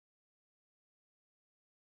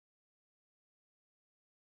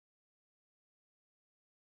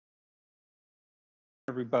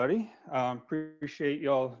everybody. Appreciate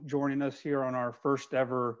y'all joining us here on our first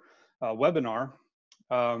ever webinar.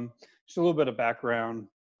 Just a little bit of background.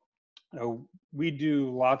 We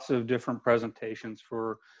do lots of different presentations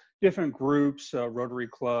for different groups, Rotary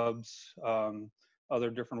clubs, other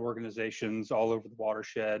different organizations all over the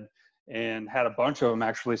watershed, and had a bunch of them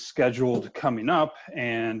actually scheduled coming up.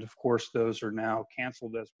 And of course, those are now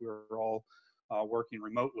canceled as we're all working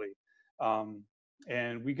remotely.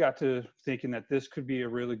 And we got to thinking that this could be a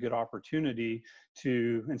really good opportunity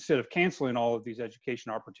to, instead of canceling all of these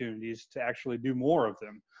education opportunities, to actually do more of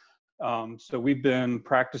them. So we've been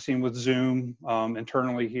practicing with Zoom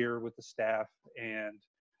internally here with the staff, and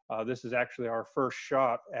this is actually our first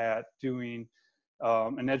shot at doing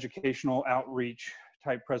an educational outreach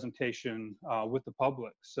type presentation with the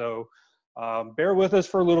public. So bear with us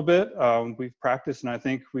for a little bit. We've practiced and I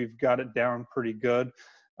think we've got it down pretty good.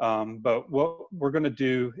 But what we're going to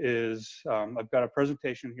do is I've got a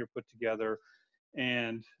presentation here put together,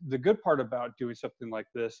 and the good part about doing something like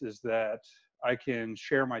this is that I can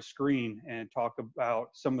share my screen and talk about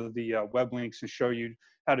some of the web links and show you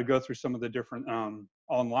how to go through some of the different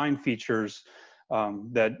online features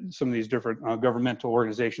that some of these different governmental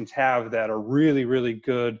organizations have that are really, really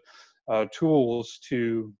good tools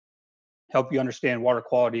to help you understand water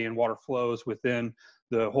quality and water flows within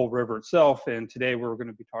the whole river itself. And today we're going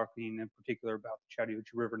to be talking in particular about the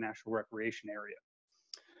Chattahoochee River National Recreation Area.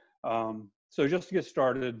 So just to get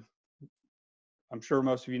started, I'm sure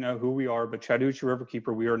most of you know who we are, but Chattahoochee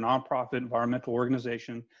Riverkeeper, we are a nonprofit environmental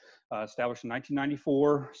organization established in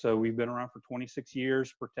 1994. So we've been around for 26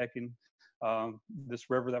 years protecting this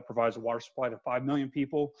river that provides a water supply to 5 million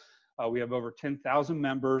people. We have over 10,000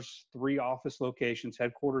 members, 3 office locations.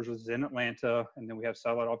 Headquarters is in Atlanta, and then we have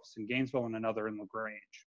satellite office in Gainesville and another in LaGrange.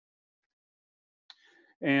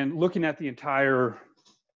 And looking at the entire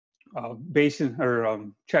basin, or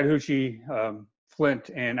Chattahoochee, Flint,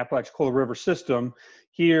 and Apalachicola River system,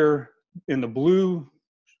 here in the blue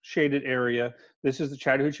shaded area, this is the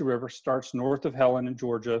Chattahoochee River, starts north of Helen in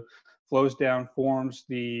Georgia, flows down, forms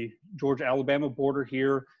the Georgia-Alabama border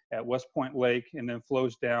here at West Point Lake, and then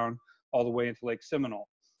flows down all the way into Lake Seminole.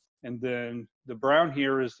 And then the brown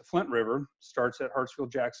here is the Flint River, starts at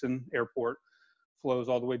Hartsfield-Jackson Airport, flows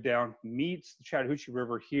all the way down, meets the Chattahoochee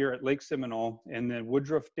River here at Lake Seminole, and then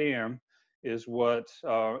Woodruff Dam is what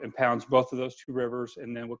impounds both of those two rivers,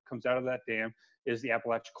 and then what comes out of that dam is the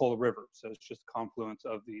Apalachicola River. So it's just a confluence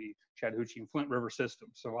of the Chattahoochee and Flint River system.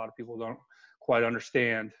 So a lot of people don't quite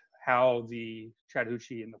understand how the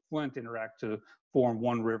Chattahoochee and the Flint interact to form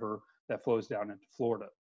one river that flows down into Florida.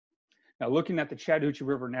 Now, looking at the Chattahoochee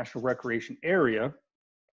River National Recreation Area,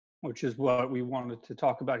 which is what we wanted to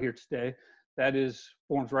talk about here today, that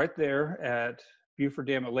forms right there at Buford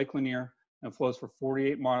Dam at Lake Lanier and flows for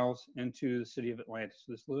 48 miles into the city of Atlanta.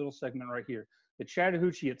 So this little segment right here. The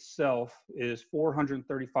Chattahoochee itself is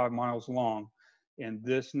 435 miles long, and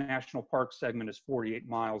this national park segment is 48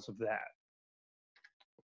 miles of that.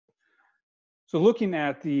 So looking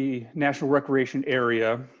at the National Recreation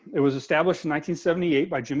Area, it was established in 1978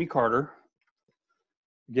 by Jimmy Carter.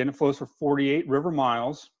 Again, it flows for 48 river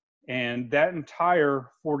miles, and that entire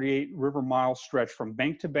 48 river mile stretch from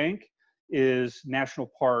bank to bank is national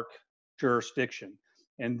park jurisdiction.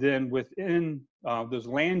 And then within those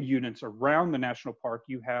land units around the national park,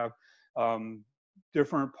 you have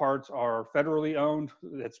different parts are federally owned.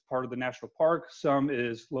 That's part of the national park. Some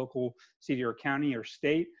is local city or county or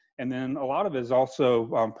state. And then a lot of it is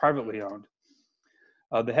also privately owned.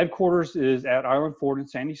 The headquarters is at Island Ford in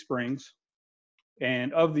Sandy Springs.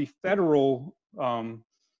 And of the federal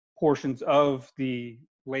portions of the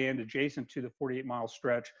land adjacent to the 48-mile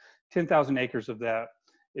stretch, 10,000 acres of that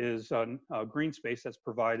is green space that's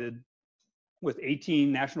provided with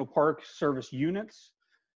 18 National Park Service units.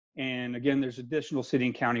 And again, there's additional city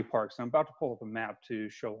and county parks. I'm about to pull up a map to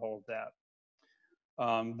show all of that.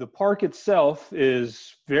 The park itself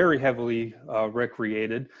is very heavily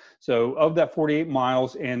recreated. So of that 48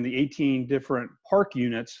 miles and the 18 different park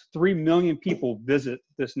units, 3 million people visit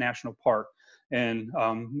this national park, and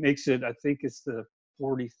makes it, I think it's the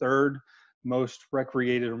 43rd most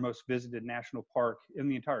recreated or most visited national park in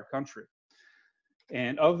the entire country.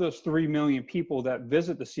 And of those 3 million people that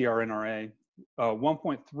visit the CRNRA,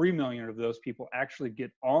 1.3 million of those people actually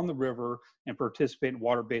get on the river and participate in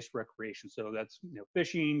water-based recreation. So that's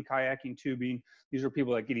fishing, kayaking, tubing. These are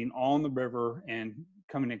people that are getting on the river and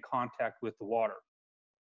coming in contact with the water.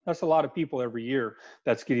 That's a lot of people every year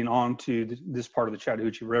that's getting on to this part of the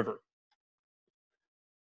Chattahoochee River.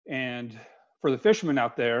 And for the fishermen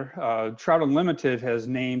out there, Trout Unlimited has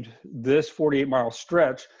named this 48-mile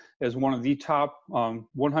stretch as one of the top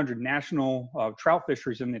 100 national trout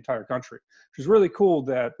fisheries in the entire country, which is really cool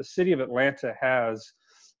that the city of Atlanta has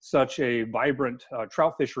such a vibrant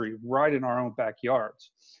trout fishery right in our own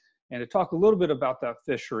backyards. And to talk a little bit about that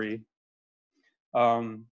fishery,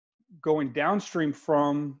 going downstream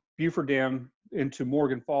from Buford Dam into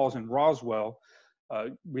Morgan Falls and Roswell,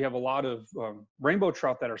 we have a lot of rainbow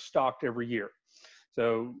trout that are stocked every year.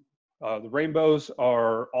 So the rainbows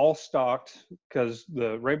are all stocked because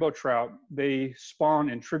the rainbow trout, they spawn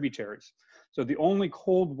in tributaries. So the only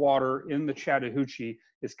cold water in the Chattahoochee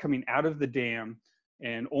is coming out of the dam,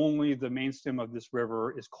 and only the main stem of this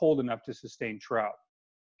river is cold enough to sustain trout.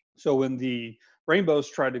 So when the rainbows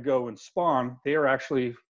try to go and spawn, they are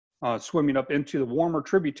actually swimming up into the warmer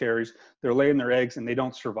tributaries. They're laying their eggs and they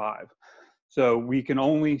don't survive. So we can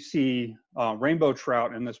only see rainbow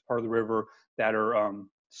trout in this part of the river that are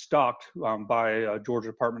stocked by Georgia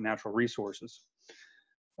Department of Natural Resources.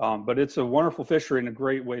 But it's a wonderful fishery and a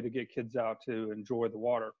great way to get kids out to enjoy the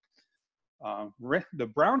water.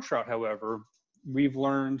 The brown trout, however, we've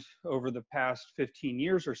learned over the past 15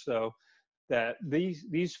 years or so that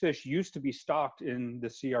these fish used to be stocked in the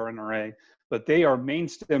CRNRA, but they are main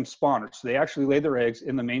stem spawners. So they actually lay their eggs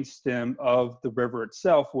in the main stem of the river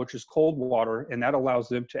itself, which is cold water, and that allows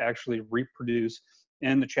them to actually reproduce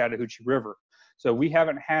in the Chattahoochee River. So we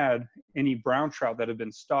haven't had any brown trout that have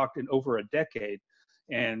been stocked in over a decade,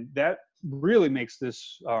 and that really makes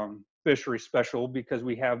this fishery special because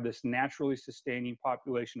we have this naturally sustaining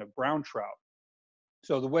population of brown trout.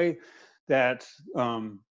 So the way that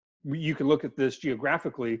you can look at this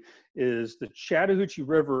geographically is the Chattahoochee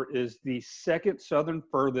River is the second southern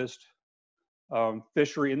furthest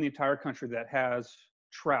fishery in the entire country that has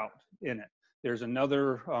trout in it. There's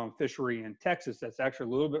another fishery in Texas that's actually a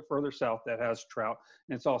little bit further south that has trout,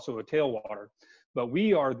 and it's also a tailwater. But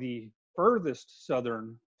we are the furthest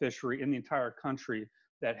southern fishery in the entire country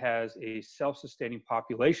that has a self-sustaining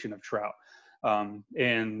population of trout.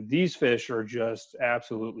 And these fish are just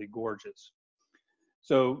absolutely gorgeous.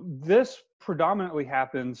 So this predominantly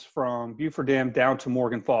happens from Buford Dam down to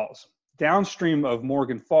Morgan Falls. Downstream of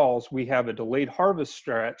Morgan Falls, we have a delayed harvest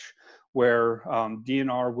stretch where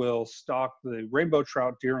DNR will stock the rainbow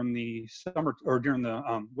trout during the summer or during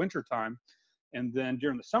the winter time. And then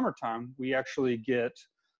during the summertime, we actually get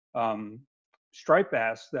striped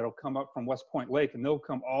bass that'll come up from West Point Lake, and they'll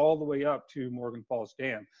come all the way up to Morgan Falls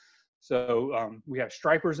Dam. So we have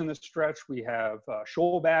stripers in this stretch. We have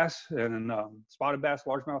shoal bass and spotted bass,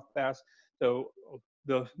 largemouth bass. So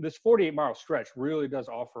this 48-mile stretch really does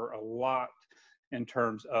offer a lot in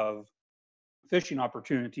terms of fishing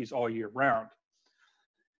opportunities all year round.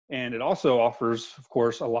 And it also offers, of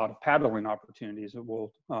course, a lot of paddling opportunities.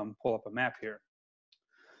 We'll pull up a map here.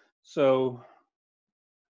 So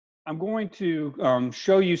I'm going to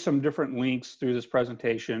show you some different links through this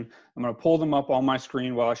presentation. I'm going to pull them up on my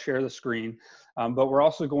screen while I share the screen, but we're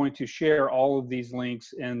also going to share all of these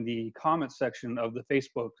links in the comment section of the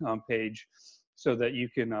Facebook page so that you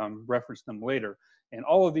can reference them later. And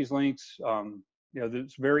all of these links,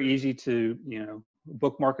 it's very easy to,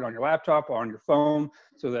 bookmark it on your laptop or on your phone,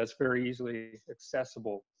 so that's very easily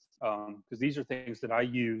accessible, because these are things that I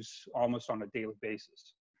use almost on a daily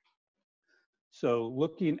basis. So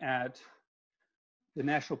looking at the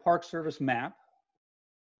National Park Service map,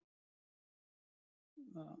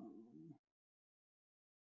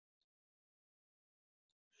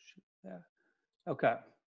 okay.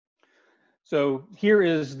 So here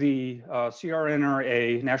is the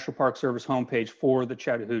CRNRA National Park Service homepage for the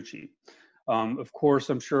Chattahoochee. Of course,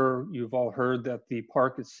 I'm sure you've all heard that the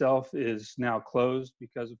park itself is now closed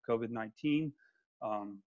because of COVID-19.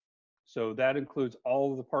 So that includes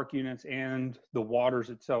all of the park units and the waters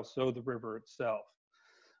itself, so the river itself.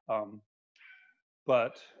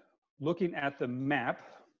 But looking at the map,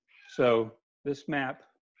 so this map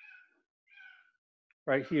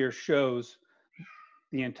right here shows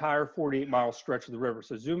the entire 48-mile stretch of the river.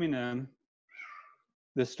 So zooming in,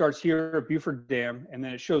 this starts here at Buford Dam, and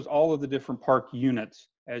then it shows all of the different park units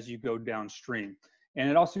as you go downstream. And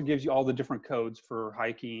it also gives you all the different codes for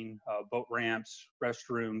hiking, boat ramps,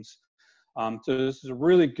 restrooms. So this is a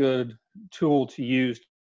really good tool to use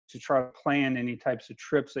to try to plan any types of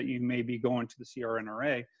trips that you may be going to the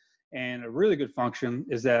CRNRA. And a really good function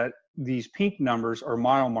is that these pink numbers are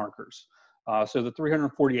mile markers. So the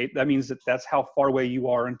 348, that means that that's how far away you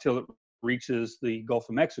are until it reaches the Gulf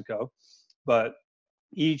of Mexico. But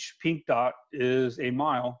each pink dot is a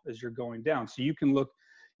mile as you're going down. So you can look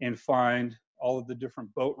and find all of the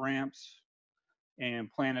different boat ramps and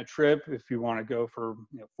plan a trip. If you want to go for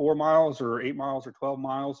 4 miles or 8 miles or 12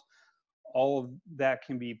 miles, all of that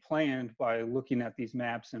can be planned by looking at these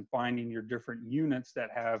maps and finding your different units that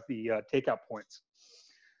have the takeout points.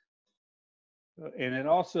 And it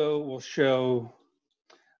also will show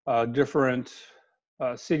different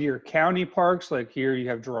city or county parks. Like here you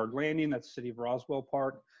have Girard Landing, that's City of Roswell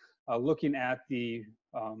Park. Looking at the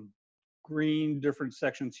green different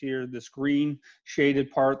sections here, this green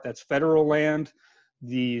shaded part, that's federal land.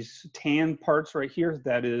 These tan parts right here,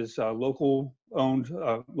 that is local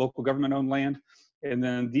government owned land. And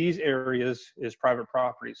then these areas is private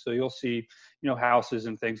property. So you'll see, houses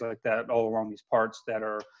and things like that all along these parts that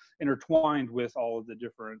are intertwined with all of the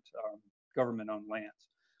different government owned lands.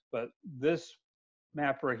 But this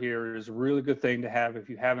map right here is a really good thing to have if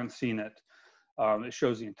you haven't seen it. It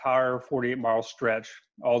shows the entire 48-mile stretch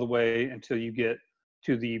all the way until you get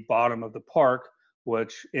to the bottom of the park,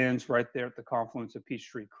 which ends right there at the confluence of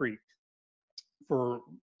Peachtree Creek. For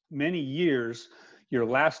many years, your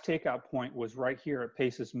last takeout point was right here at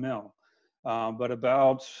Pace's Mill. But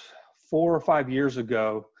about 4 or 5 years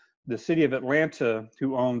ago, the city of Atlanta,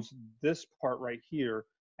 who owns this part right here,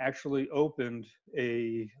 actually opened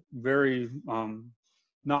a very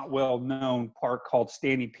not well-known park called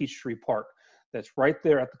Standing Peachtree Park. That's right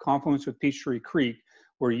there at the confluence with Peachtree Creek,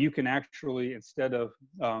 where you can actually, instead of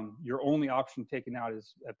your only option taken out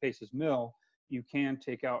is at Pace's Mill, you can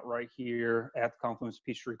take out right here at the confluence of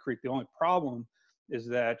Peachtree Creek. The only problem is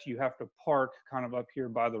that you have to park kind of up here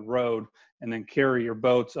by the road and then carry your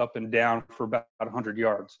boats up and down for about 100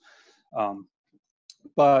 yards.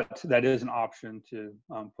 But that is an option to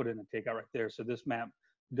put in a takeout right there. So this map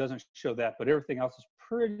doesn't show that, but everything else is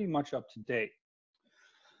pretty much up to date.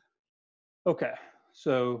 Okay,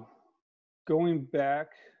 so going back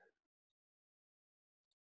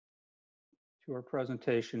to our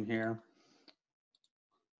presentation here.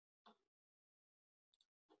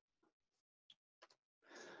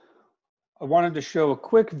 I wanted to show a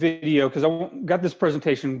quick video because I got this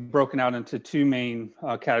presentation broken out into two main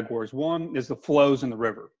categories. One is the flows in the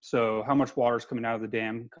river. So how much water is coming out of the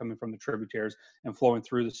dam, coming from the tributaries and flowing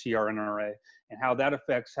through the CRNRA, and how that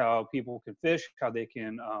affects how people can fish, how they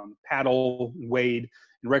can paddle, wade,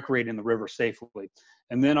 and recreate in the river safely.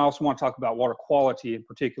 And then I also want to talk about water quality, in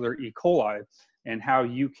particular E. coli, and how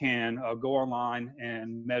you can go online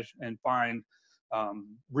and measure and find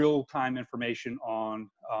real-time information on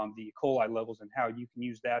the E. coli levels and how you can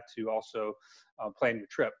use that to also plan your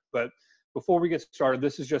trip. But before we get started,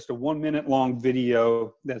 this is just a 1 minute long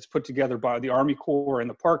video that's put together by the Army Corps and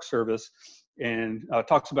the Park Service, and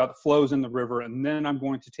talks about the flows in the river. And then I'm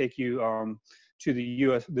going to take you to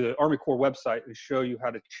the Army Corps website and show you how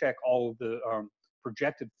to check all of the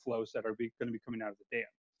projected flows that are going to be coming out of the dam.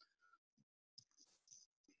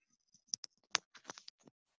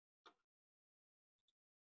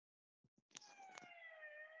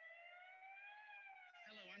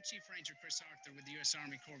 I'm Chief Ranger Chris Arthur with the U.S.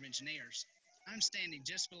 Army Corps of Engineers. I'm standing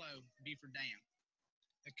just below Beaufort Dam.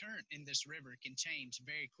 The current in this river can change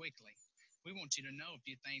very quickly. We want you to know a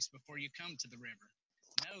few things before you come to the river.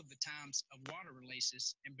 Know the times of water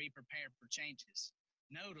releases and be prepared for changes.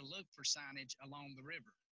 Know to look for signage along the river.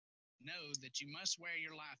 Know that you must wear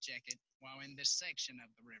your life jacket while in this section of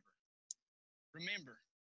the river. Remember,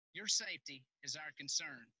 your safety is our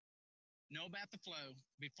concern. Know about the flow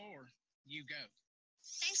before you go.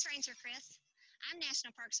 Thanks, Ranger Chris. I'm National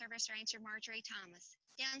Park Service Ranger Marjorie Thomas,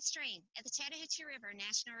 downstream at the Chattahoochee River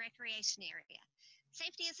National Recreation Area.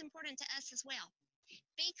 Safety is important to us as well.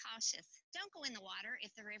 Be cautious. Don't go in the water if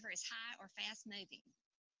the river is high or fast moving.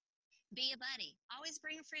 Be a buddy. Always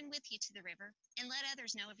bring a friend with you to the river and let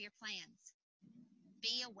others know of your plans.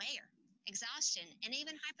 Be aware. Exhaustion and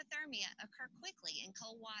even hypothermia occur quickly in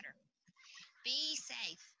cold water. Be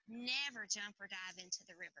safe. Never jump or dive into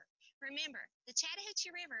the river. Remember, the Chattahoochee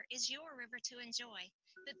River is your river to enjoy,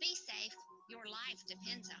 but be safe. Your life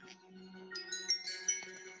depends on it.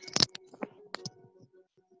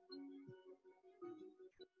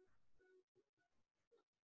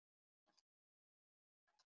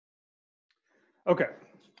 Okay,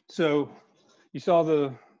 so you saw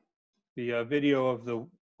the video of the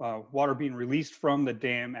water being released from the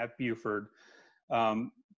dam at Beaufort.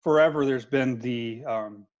 Forever, there's been the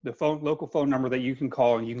local phone number that you can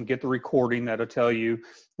call, and you can get the recording that'll tell you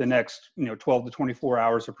the next 12 to 24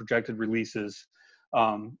 hours of projected releases.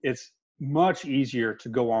 It's much easier to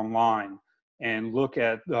go online and look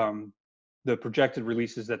at the projected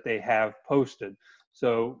releases that they have posted.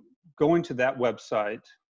 So going to that website,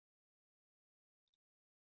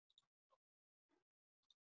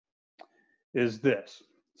 is this.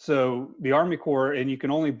 So the Army Corps, and you can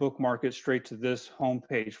only bookmark it straight to this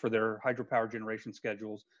homepage for their hydropower generation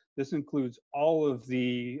schedules. This includes all of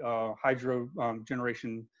the hydro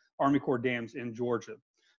generation Army Corps dams in Georgia.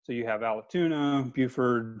 So you have Allatoona,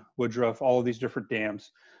 Buford, Woodruff, all of these different dams.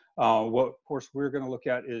 What, of course, we're going to look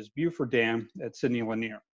at is Buford Dam at Sidney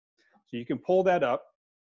Lanier. So you can pull that up,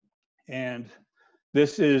 and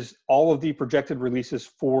this is all of the projected releases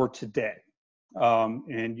for today.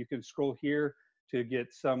 And you can scroll here to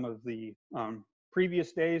get some of the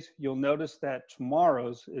previous days. You'll notice that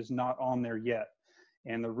tomorrow's is not on there yet.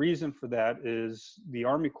 And the reason for that is the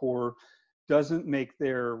Army Corps doesn't make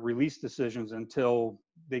their release decisions until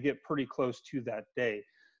they get pretty close to that day.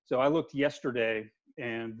 So I looked yesterday,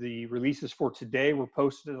 and the releases for today were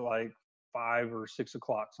posted at like 5 or 6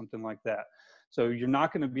 o'clock, something like that. So you're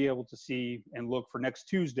not going to be able to see and look for next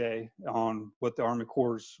Tuesday on what the Army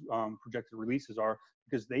Corps' projected releases are,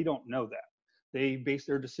 because they don't know that. They base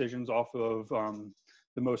their decisions off of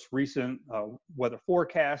the most recent weather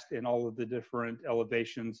forecast and all of the different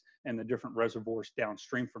elevations and the different reservoirs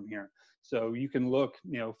downstream from here. So you can look,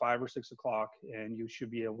 5 or 6 o'clock, and you should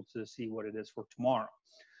be able to see what it is for tomorrow.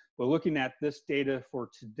 But looking at this data for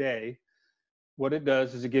today, what it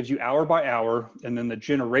does is it gives you hour by hour, and then the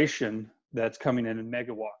generation that's coming in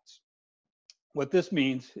megawatts. What this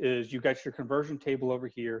means is you got your conversion table over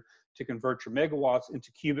here to convert your megawatts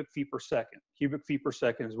into cubic feet per second. Cubic feet per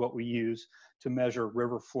second is what we use to measure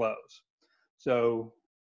river flows. So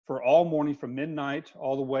for all morning from midnight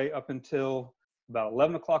all the way up until about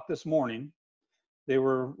 11 o'clock this morning, they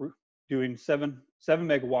were doing 7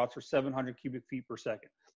 megawatts or 700 cubic feet per second.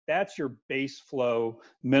 That's your base flow,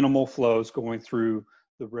 minimal flows going through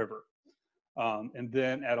the river. And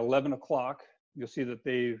then at 11 o'clock, you'll see that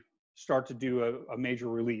they start to do a major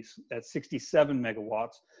release at 67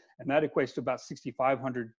 megawatts, and that equates to about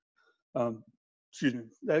 6,500, that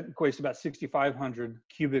equates to about 6,500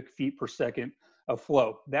 cubic feet per second of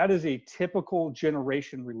flow. That is a typical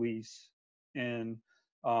generation release in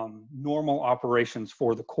normal operations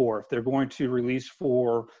for the Corps. If they're going to release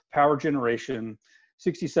for power generation,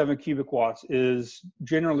 67 cubic watts is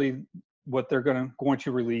generally what they're going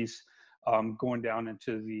to release going down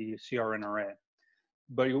into the CRNRA.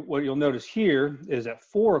 But what you'll notice here is at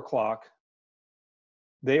 4 o'clock,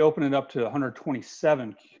 they open it up to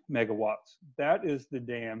 127 megawatts. That is the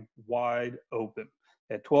dam wide open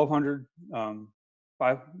at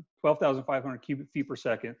 12,500 cubic feet per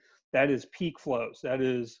second. That is peak flows. That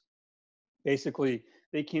is basically,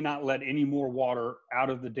 they cannot let any more water out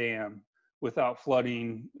of the dam without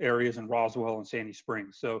flooding areas in Roswell and Sandy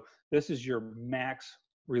Springs. So this is your max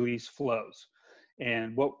release flows.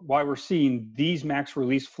 And why we're seeing these max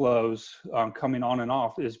release flows coming on and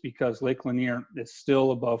off is because Lake Lanier is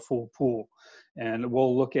still above full pool. And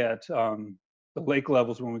we'll look at the lake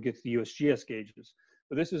levels when we get to the USGS gauges.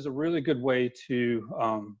 But this is a really good way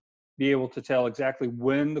to be able to tell exactly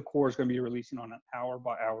when the Corps is going to be releasing on an hour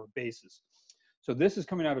by hour basis. So this is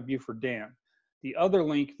coming out of Buford Dam. The other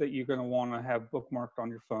link that you're going to want to have bookmarked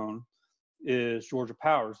on your phone is Georgia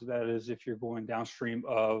Power's. That is if you're going downstream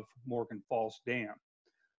of Morgan Falls Dam.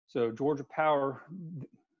 So Georgia Power,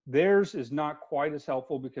 theirs is not quite as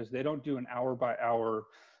helpful because they don't do an hour by hour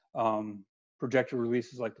projected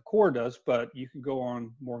releases like the Corps does, but you can go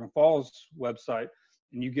on Morgan Falls website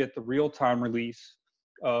and you get the real-time release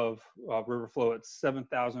of river flow at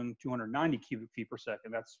 7,290 cubic feet per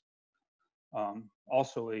second. That's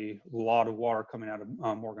also a lot of water coming out of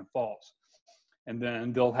Morgan Falls. And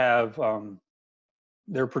then they'll have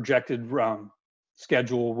their projected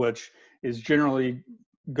schedule, which is generally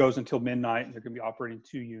goes until midnight, and they're going to be operating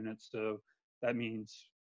 2 units. So that means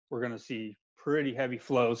we're going to see pretty heavy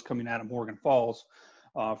flows coming out of Morgan Falls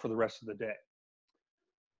for the rest of the day.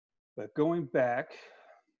 But going back,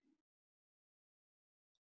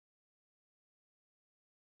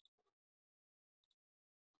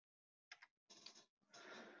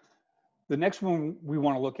 the next one we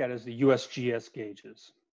want to look at is the USGS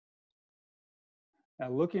gauges. Now,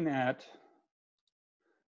 looking at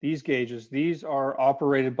these gauges, these are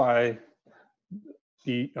operated by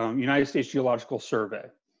the United States Geological Survey.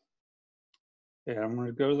 And I'm going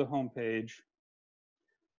to go to the home page.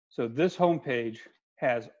 So this home page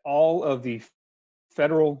has all of the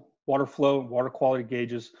federal water flow and water quality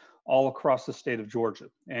gauges all across the state of Georgia.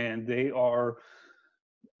 And they are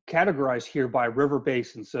categorized here by river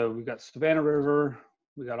basin. So we've got Savannah River,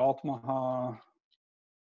 we got Altamaha,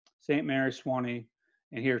 St. Mary, Swanee,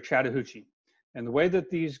 and here Chattahoochee. And the way that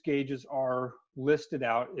these gauges are listed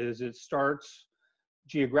out is it starts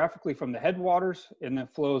geographically from the headwaters and then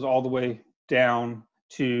flows all the way down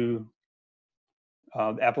to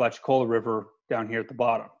the Apalachicola River down here at the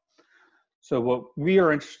bottom. So what we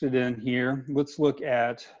are interested in here, let's look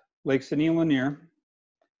at Lake City and Lanier.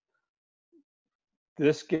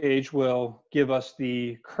 This gauge will give us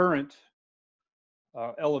the current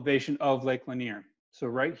elevation of Lake Lanier. So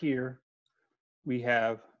right here, we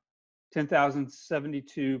have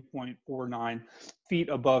 10,072.49 feet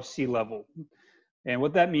above sea level. And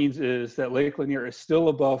what that means is that Lake Lanier is still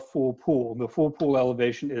above full pool. The full pool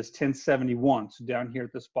elevation is 1071, so down here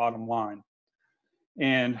at this bottom line.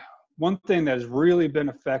 And one thing that has really been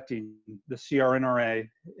affecting the CRNRA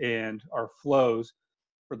and our flows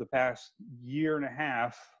for the past year and a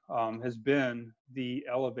half has been the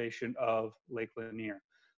elevation of Lake Lanier.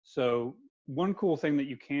 So one cool thing that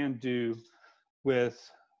you can do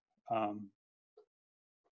with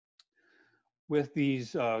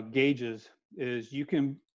these gauges is you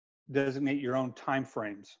can designate your own time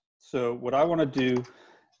frames. So what I want to do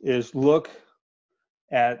is look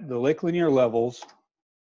at the Lake Lanier levels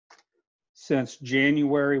since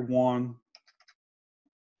January 1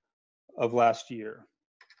 of last year.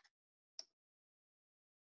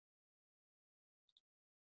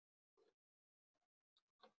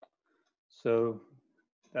 So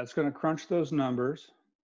that's going to crunch those numbers.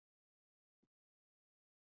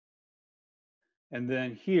 And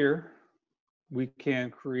then here we can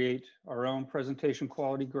create our own presentation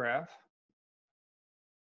quality graph.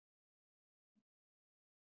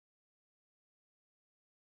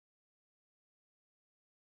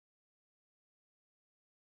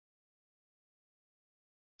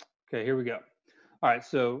 Okay, here we go. All right,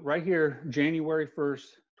 so right here, January 1st,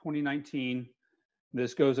 2019,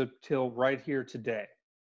 this goes up till right here today.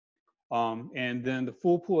 And then the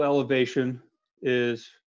full pool elevation is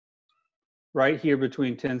right here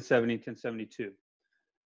between 1070 and 1072.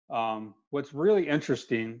 What's really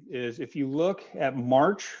interesting is if you look at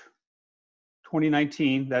March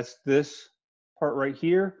 2019, that's this part right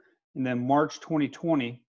here, and then March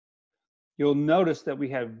 2020, you'll notice that we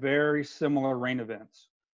had very similar rain events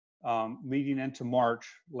leading into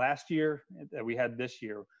March last year that we had this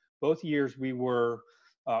year. Both years we were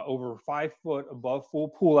over 5 foot above full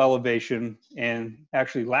pool elevation, and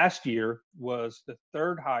actually last year was the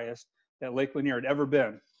third highest that Lake Lanier had ever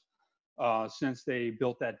been since they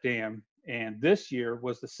built that dam, and this year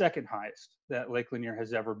was the second highest that Lake Lanier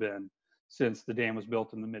has ever been since the dam was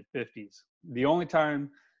built in the mid-50s. The only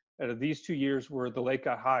time out of these 2 years where the lake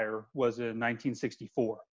got higher was in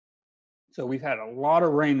 1964. So we've had a lot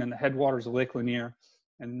of rain in the headwaters of Lake Lanier,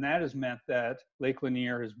 and that has meant that Lake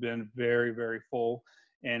Lanier has been very, very full.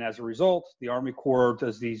 And as a result, the Army Corps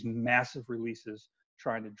does these massive releases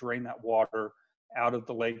trying to drain that water out of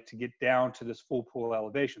the lake to get down to this full pool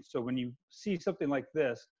elevation. So when you see something like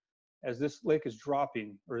this, as this lake is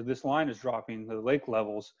dropping, or this line is dropping, the lake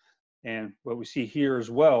levels, and what we see here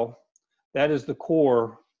as well, that is the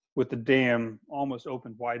Corps with the dam almost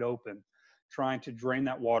open, wide open, trying to drain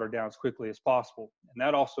that water down as quickly as possible. And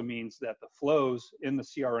that also means that the flows in the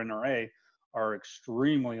CRNRA are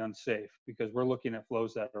extremely unsafe, because we're looking at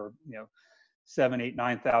flows that are, 7, 8,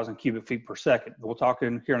 9,000 cubic feet per second. We'll talk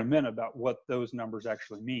in here in a minute about what those numbers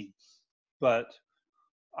actually mean. But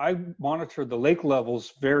I monitor the lake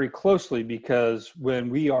levels very closely, because when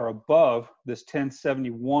we are above this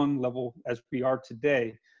 1071 level as we are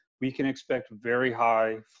today, we can expect very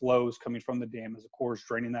high flows coming from the dam as the Corps is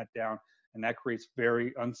draining that down, and that creates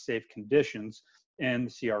very unsafe conditions in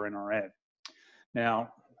the CRNRA.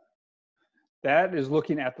 Now, that is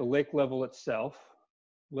looking at the lake level itself.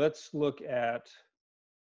 Let's look at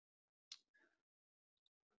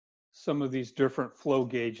some of these different flow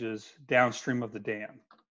gauges downstream of the dam.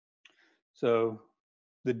 So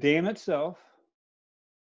the dam itself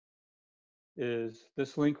is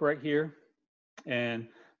this link right here, and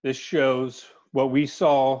this shows what we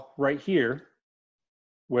saw right here,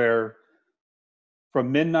 where from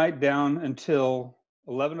midnight down until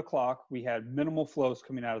 11 o'clock, we had minimal flows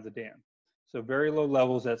coming out of the dam. So very low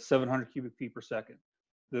levels at 700 cubic feet per second.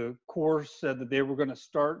 The Corps said that they were going to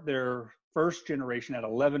start their first generation at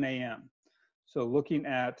 11 a.m. So looking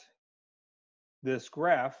at this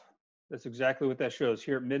graph, that's exactly what that shows.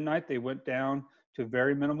 Here at midnight, they went down to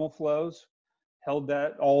very minimal flows, held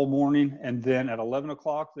that all morning, and then at 11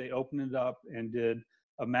 o'clock, they opened it up and did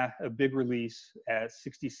a big release at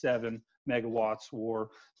 67 megawatts, or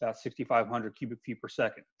about 6,500 cubic feet per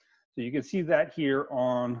second. So you can see that here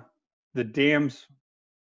on the dam's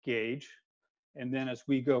gauge. And then as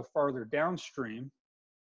we go farther downstream,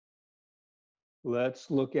 let's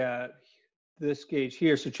look at this gauge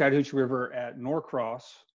here. So Chattahoochee River at Norcross,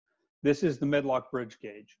 this is the Medlock Bridge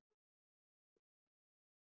gauge.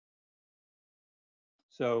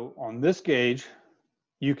 So on this gauge,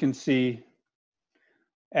 you can see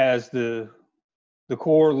as the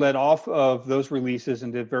Corps let off of those releases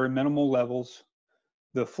and did very minimal levels,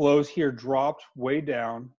 the flows here dropped way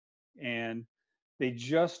down, and they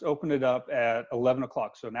just opened it up at 11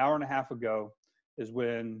 o'clock. So an hour and a half ago is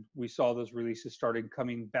when we saw those releases started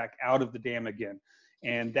coming back out of the dam again.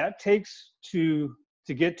 And that takes to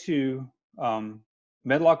get to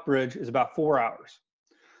Medlock Bridge is about 4 hours.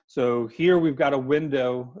 So here we've got a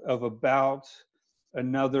window of about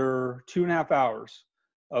another 2.5 hours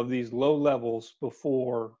of these low levels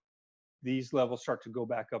before these levels start to go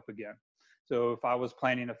back up again. So if I was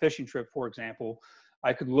planning a fishing trip, for example,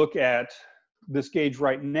 I could look at this gauge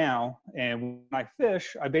right now, and when I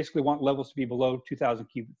fish, I basically want levels to be below 2,000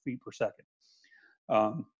 cubic feet per second.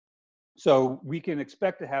 So we can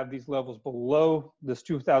expect to have these levels below this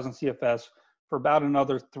 2,000 CFS for about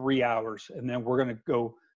another 3 hours, and then we're going to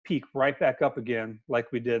go peak right back up again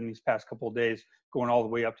like we did in these past couple of days, going all the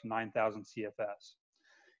way up to 9,000 CFS.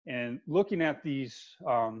 And looking at these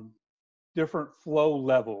different flow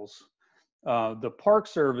levels, the Park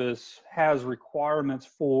Service has requirements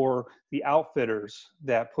for the outfitters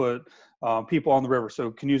that put people on the river,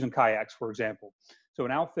 so canoes and kayaks, for example. So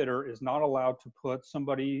an outfitter is not allowed to put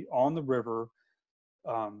somebody on the river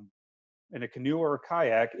in a canoe or a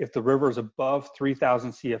kayak if the river is above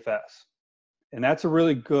 3,000 CFS. And that's a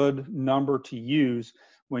really good number to use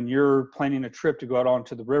when you're planning a trip to go out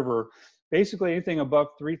onto the river. Basically anything above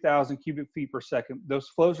 3,000 cubic feet per second, those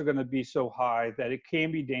flows are going to be so high that it can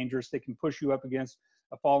be dangerous. They can push you up against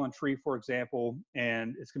a fallen tree, for example,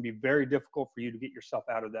 and it's going to be very difficult for you to get yourself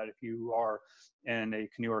out of that if you are in a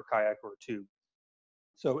canoe or kayak or a tube.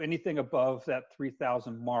 So anything above that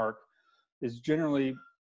 3,000 mark is generally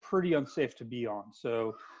pretty unsafe to be on.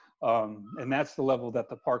 So, and that's the level that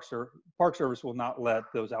the Park Service will not let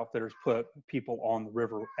those outfitters put people on the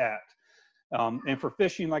river at. And for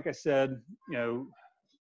fishing, like I said, you know,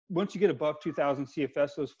 once you get above 2,000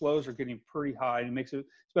 CFS, those flows are getting pretty high, and it makes it,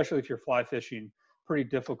 especially if you're fly fishing, pretty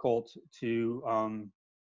difficult to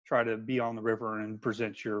try to be on the river and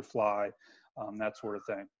present your fly, that sort of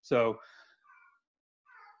thing. So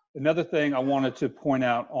another thing I wanted to point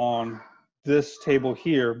out on this table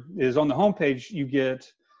here is on the home page, you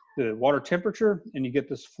get the water temperature and you get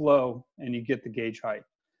this flow and you get the gauge height.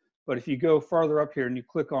 But if you go farther up here and you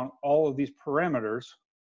click on all of these parameters,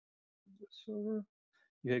 you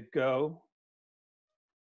hit go,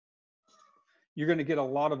 you're going to get a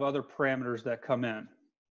lot of other parameters that come in.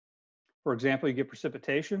 For example, you get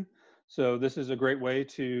precipitation. So this is a great way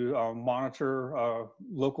to monitor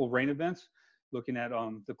local rain events, looking at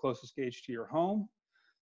the closest gauge to your home.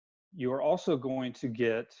 You are also going to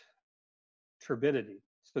get turbidity.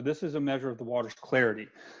 So this is a measure of the water's clarity.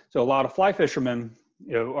 So a lot of fly fishermen,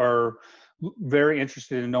 you know, are very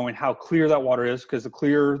interested in knowing how clear that water is, because the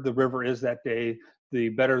clearer the river is that day, the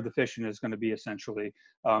better the fishing is going to be, essentially.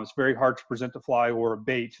 It's very hard to present a fly or a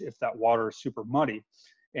bait if that water is super muddy.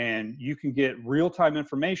 And you can get real-time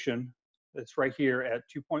information that's right here at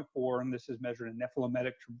 2.4, and this is measured in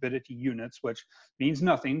nephelometric turbidity units, which means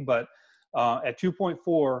nothing, but at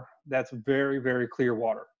 2.4, that's very, very clear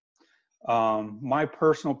water. My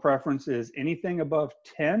personal preference is anything above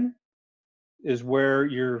 10 is where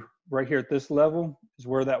you're right here at this level, is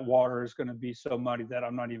where that water is going to be so muddy that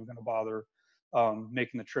I'm not even going to bother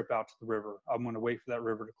making the trip out to the river. I'm going to wait for that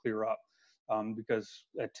river to clear up, because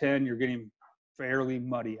at 10, you're getting fairly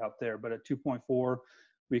muddy out there. But at 2.4,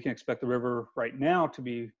 we can expect the river right now to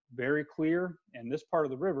be very clear. And this part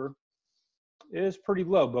of the river is pretty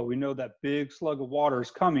low, but we know that big slug of water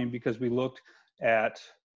is coming because we looked at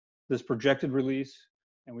this projected release,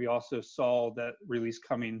 and we also saw that release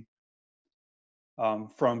coming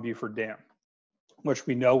from Buford Dam, which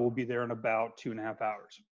we know will be there in about 2.5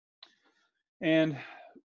 hours. And,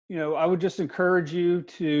 you know, I would just encourage you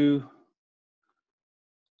to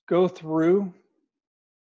go through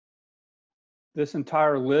this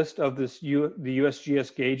entire list of the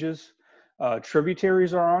USGS gauges.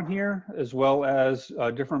 Tributaries are on here, as well as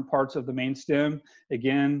different parts of the main stem.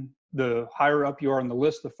 Again, the higher up you are on the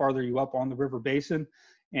list, the farther you up on the river basin.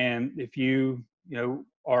 And if you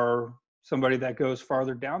are somebody that goes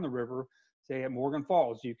farther down the river, say at Morgan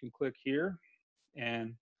Falls, you can click here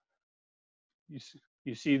and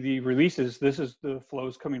you see the releases. This is the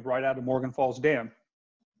flows coming right out of Morgan Falls Dam.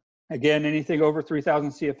 Again, anything over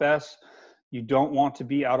 3,000 CFS, you don't want to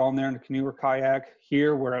be out on there in a canoe or kayak.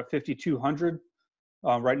 Here we're at 5,200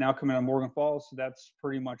 right now coming out of Morgan Falls. So that's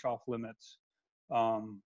pretty much off limits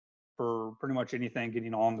for pretty much anything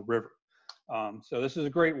getting on the river. So this is a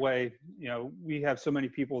great way. You know, we have so many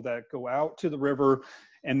people that go out to the river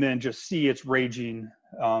and then just see it's raging.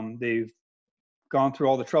 They've gone through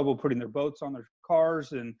all the trouble putting their boats on their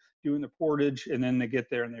cars and doing the portage, and then they get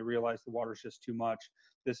there and they realize the water's just too much.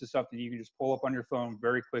 This is something you can just pull up on your phone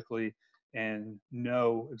very quickly and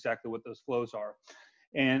know exactly what those flows are.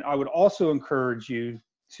 And I would also encourage you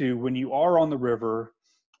to, when you are on the river,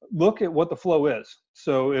 look at what the flow is.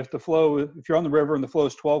 So if you're on the river and the flow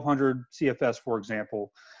is 1200 CFS, for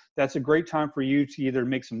example, that's a great time for you to either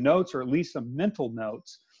make some notes or at least some mental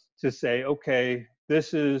notes to say, okay,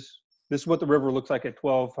 this is what the river looks like at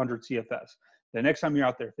 1200 CFS. The next time you're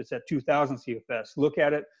out there, if it's at 2000 CFS, look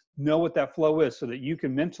at it, know what that flow is so that you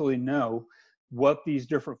can mentally know what these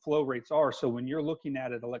different flow rates are. So when you're looking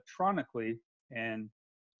at it electronically and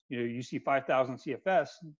you see 5,000 CFS,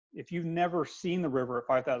 if you've never seen the river at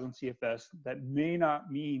 5,000 CFS, that may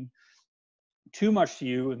not mean too much to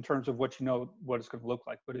you in terms of what it's going to look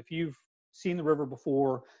like. But if you've seen the river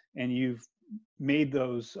before and you've made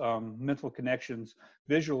those mental connections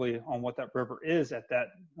visually on what that river is at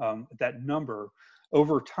that number,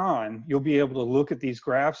 over time, you'll be able to look at these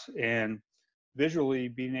graphs and visually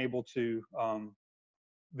being able to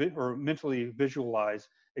or mentally visualize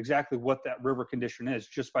exactly what that river condition is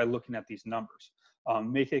just by looking at these numbers.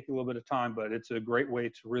 May take a little bit of time, but it's a great way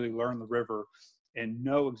to really learn the river and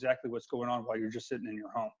know exactly what's going on while you're just sitting in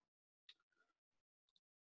your home.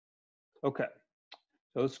 Okay,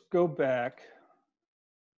 so let's go back.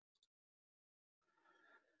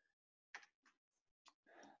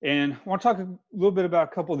 And I want to talk a little bit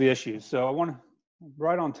about a couple of the issues. So I want to,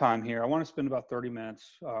 right on time here, I want to spend about 30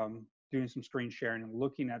 minutes doing some screen sharing and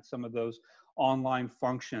looking at some of those online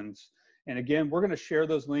functions. And again, we're going to share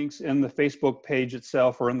those links in the Facebook page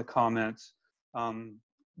itself or in the comments.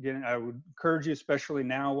 Again, I would encourage you, especially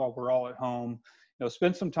now while we're all at home,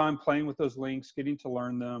 spend some time playing with those links, getting to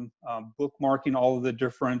learn them, bookmarking all of the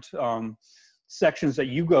different sections that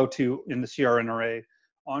you go to in the CRNRA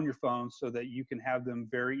on your phone so that you can have them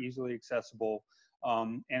very easily accessible.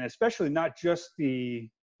 And especially not just the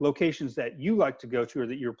locations that you like to go to or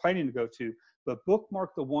that you're planning to go to, but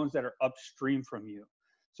bookmark the ones that are upstream from you.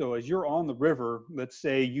 So as you're on the river, let's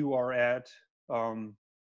say you are at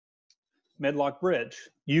Medlock Bridge,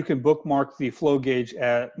 you can bookmark the flow gauge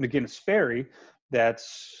at McGinnis Ferry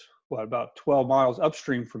that's about 12 miles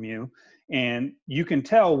upstream from you. And you can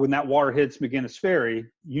tell when that water hits McGinnis Ferry,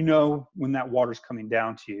 when that water's coming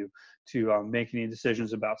down to you to make any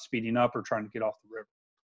decisions about speeding up or trying to get off the river.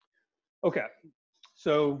 Okay,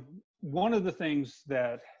 so one of the things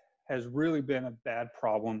that has really been a bad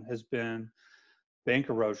problem has been bank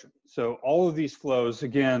erosion. So all of these flows,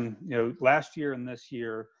 again, last year and this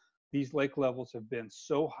year, these lake levels have been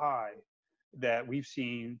so high that we've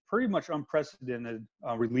seen pretty much unprecedented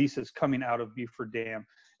releases coming out of Beaufort Dam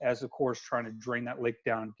as, of course, trying to drain that lake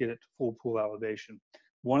down, get it to full pool elevation.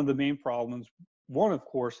 One of the main problems, of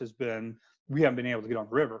course, has been we haven't been able to get on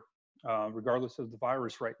the river. Regardless of the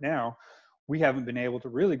virus right now, we haven't been able to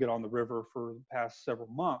really get on the river for the past several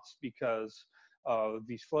months because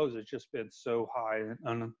these flows have just been so high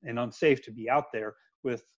and unsafe to be out there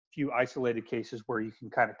with few isolated cases where you can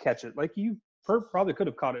kind of catch it. Like you probably could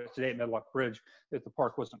have caught it today at Medlock Bridge if the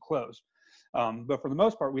park wasn't closed. But for the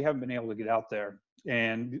most part, we haven't been able to get out there.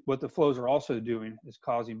 And what the flows are also doing is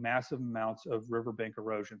causing massive amounts of riverbank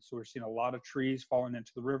erosion. So we're seeing a lot of trees falling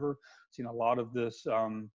into the river, seeing a lot of this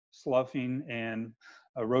sloughing and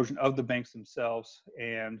erosion of the banks themselves.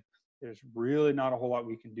 And there's really not a whole lot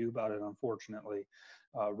we can do about it, unfortunately.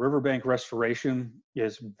 Riverbank restoration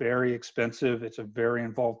is very expensive. It's a very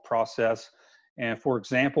involved process. And for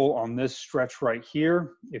example, on this stretch right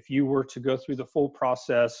here, if you were to go through the full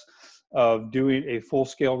process of doing a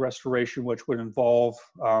full-scale restoration, which would involve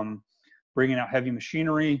bringing out heavy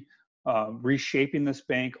machinery, reshaping this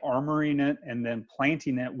bank, armoring it, and then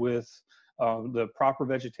planting it with the proper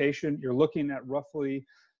vegetation, you're looking at roughly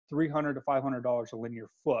 $300 to $500 a linear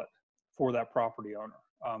foot for that property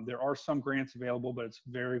owner. There are some grants available, but it's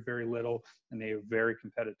very, very little, and they are very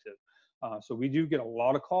competitive. So we do get a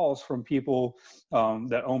lot of calls from people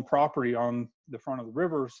that own property on the front of the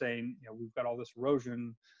river saying, we've got all this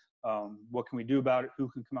erosion. What can we do about it? Who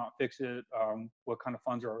can come out and fix it? What kind of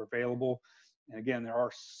funds are available? And again, there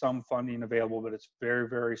are some funding available, but it's very,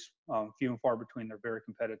 very few and far between. They're very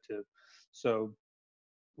competitive. So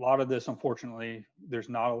a lot of this, unfortunately, there's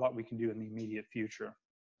not a lot we can do in the immediate future.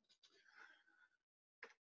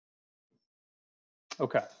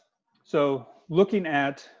 Okay, so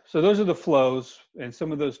those are the flows and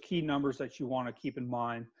some of those key numbers that you want to keep in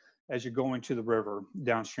mind as you're going to the river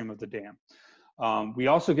downstream of the dam. We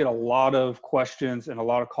also get a lot of questions and a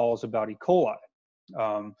lot of calls about E. coli.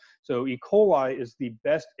 So E. coli is the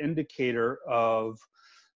best indicator of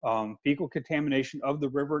fecal contamination of the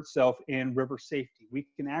river itself, and river safety. We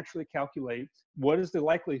can actually calculate what is the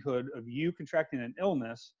likelihood of you contracting an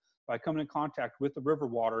illness by coming in contact with the river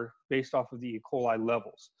water based off of the E. coli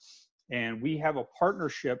levels. And we have a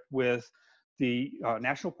partnership with the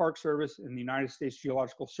National Park Service and the United States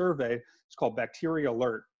Geological Survey. It's called Bacteria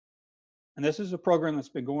Alert. And this is a program that's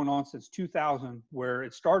been going on since 2000, where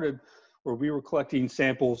it started where we were collecting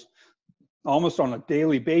samples almost on a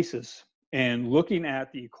daily basis and looking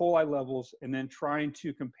at the E. coli levels and then trying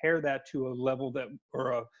to compare that to a level that,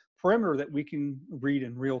 or a parameter that we can read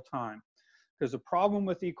in real time. Because the problem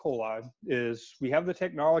with E. coli is we have the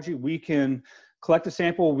technology, we can collect a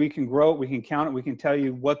sample, we can grow it, we can count it, we can tell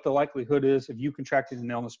you what the likelihood is of you contracting an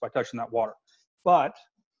illness by touching that water. But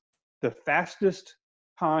the fastest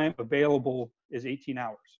time available is 18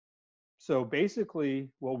 hours. So basically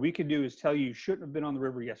what we can do is tell you shouldn't have been on the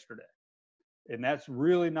river yesterday. And that's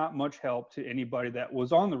really not much help to anybody that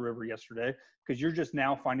was on the river yesterday, because you're just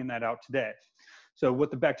now finding that out today. So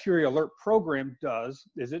what the Bacteria Alert program does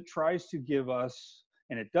is it tries to give us,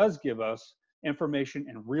 and it does give us, information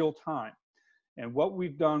in real time. And what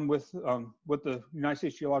we've done with what the United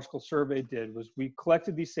States Geological Survey did was we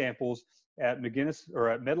collected these samples at McGinnis, or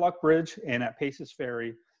at Medlock Bridge and at Paces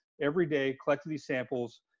Ferry every day, collected these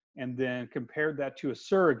samples, and then compared that to a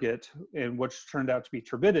surrogate, and which turned out to be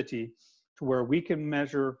turbidity, to where we can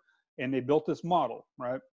measure, and they built this model,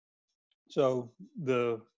 right? So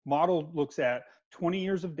the model looks at 20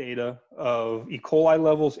 years of data of E. coli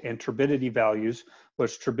levels and turbidity values,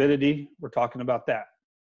 which turbidity, we're talking about that.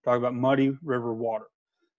 We're talking about muddy river water.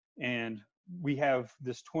 And we have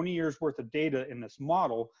this 20 years worth of data in this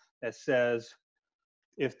model that says,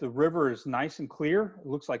 if the river is nice and clear, it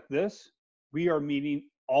looks like this, we are meeting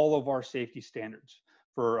all of our safety standards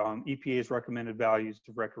for EPA's recommended values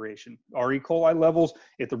of recreation. Our E. coli levels,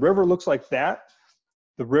 if the river looks like that,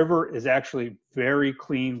 the river is actually very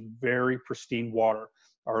clean, very pristine water.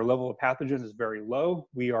 Our level of pathogens is very low.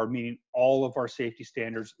 We are meeting all of our safety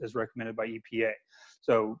standards as recommended by EPA.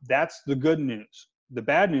 So that's the good news. The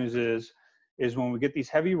bad news is when we get these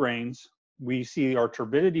heavy rains, we see our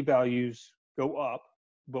turbidity values go up,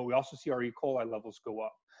 but we also see our E. coli levels go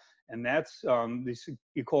up. And that's this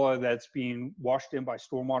E. coli that's being washed in by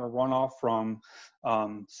stormwater runoff from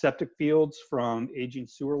septic fields, from aging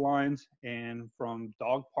sewer lines, and from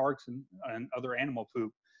dog parks and other animal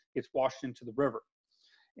poop. It's washed into the river.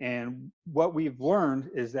 And what we've learned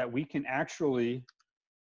is that we can actually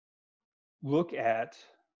look at,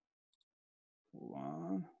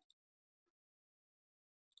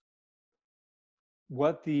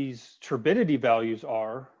 what these turbidity values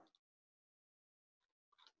are.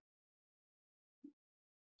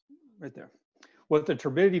 Right there, what the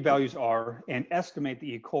turbidity values are, and estimate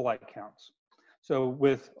the E. coli counts. So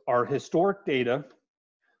with our historic data,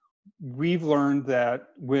 we've learned that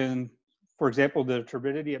when, for example, the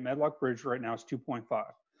turbidity at Medlock Bridge right now is 2.5.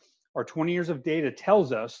 Our 20 years of data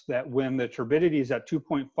tells us that when the turbidity is at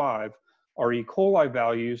 2.5, our E. coli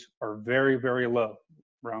values are very, very low,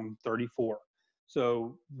 around 34.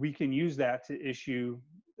 So we can use that to issue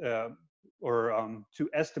to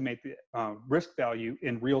estimate the risk value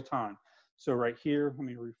in real time. So right here, let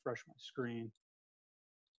me refresh my screen.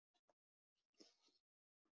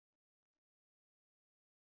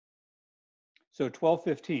 So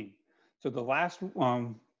 12:15. So the last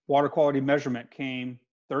water quality measurement came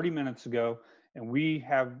 30 minutes ago, and we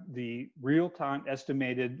have the real-time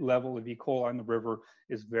estimated level of E. coli in the river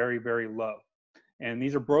is very, very low. And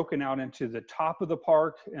these are broken out into the top of the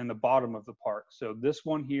park and the bottom of the park. So this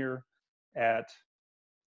one here at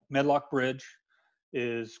Medlock Bridge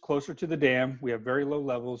is closer to the dam. We have very low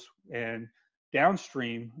levels, and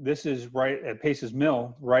downstream, this is right at Paces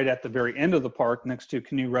Mill, right at the very end of the park next to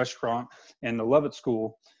Canoe Restaurant and the Lovett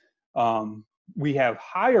School. We have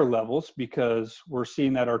higher levels because we're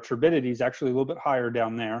seeing that our turbidity is actually a little bit higher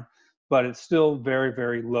down there, but it's still very,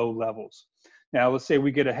 very low levels. Now, let's say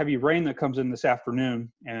we get a heavy rain that comes in this afternoon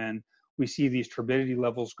and we see these turbidity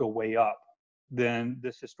levels go way up. Then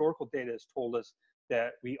this historical data has told us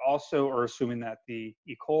that we also are assuming that the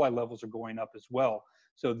E. coli levels are going up as well.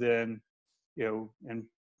 So then, you know, in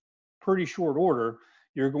pretty short order,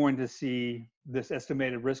 you're going to see this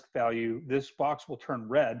estimated risk value. This box will turn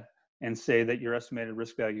red and say that your estimated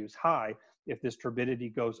risk value is high if this turbidity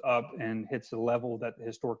goes up and hits a level that the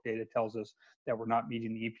historic data tells us that we're not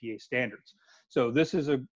meeting the EPA standards. So this is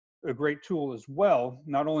a great tool as well,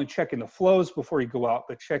 not only checking the flows before you go out,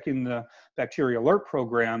 but checking the Bacteria Alert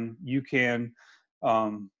program. You can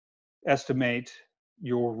estimate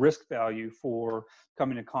your risk value for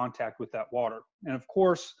coming in contact with that water. And of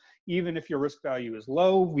course, even if your risk value is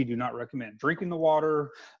low, we do not recommend drinking the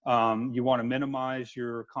water. You want to minimize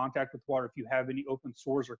your contact with water. If you have any open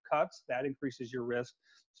sores or cuts, that increases your risk.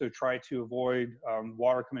 So try to avoid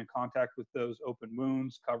water coming in contact with those open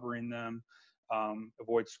wounds, covering them,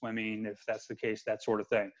 avoid swimming if that's the case, that sort of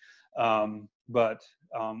thing.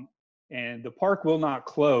 And the park will not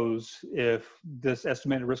close if this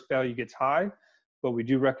estimated risk value gets high, but we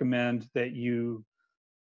do recommend that you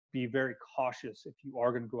be very cautious if you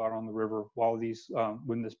are going to go out on the river while these,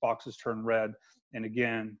 when this box is turned red. And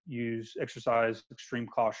again, exercise extreme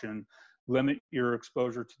caution, limit your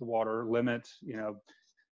exposure to the water, limit,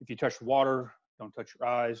 if you touch the water, don't touch your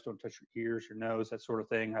eyes, don't touch your ears, your nose, that sort of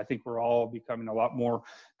thing. I think we're all becoming a lot more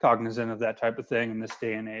cognizant of that type of thing in this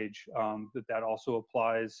day and age. That also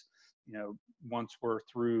applies, once we're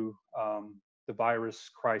through the virus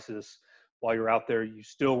crisis. While you're out there, you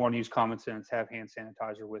still want to use common sense, have hand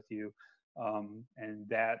sanitizer with you, and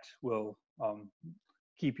that will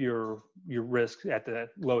keep your risk at the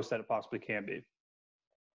lowest that it possibly can be.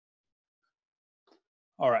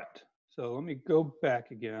 All right, so let me go back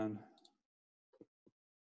again.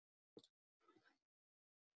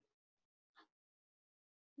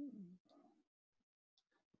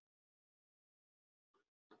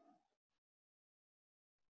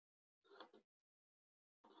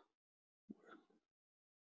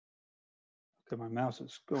 Okay, my mouse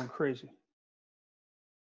is going crazy.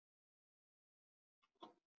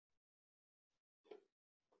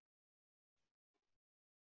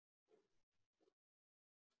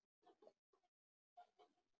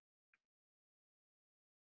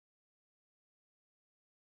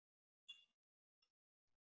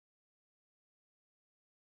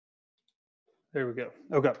 There we go.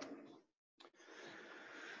 Okay.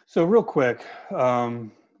 So real quick,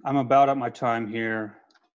 I'm about at my time here.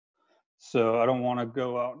 So I don't want to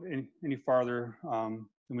go out any farther than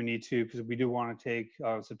we need to, because we do want to take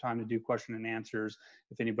some time to do question and answers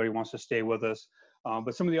if anybody wants to stay with us.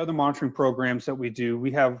 But some of the other monitoring programs that we do,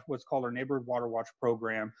 we have what's called our Neighborhood Water Watch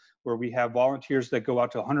program, where we have volunteers that go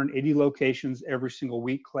out to 180 locations every single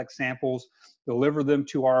week, collect samples, deliver them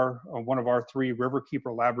to one of our 3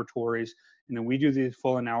 Riverkeeper laboratories, and then we do the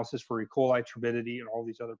full analysis for E. coli, turbidity, and all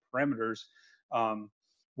these other parameters,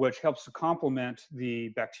 which helps to complement the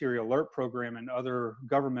bacteria alert program and other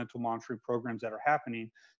governmental monitoring programs that are happening,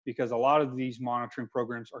 because a lot of these monitoring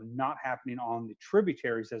programs are not happening on the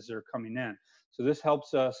tributaries as they're coming in. So this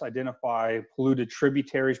helps us identify polluted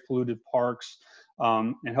tributaries, polluted parks,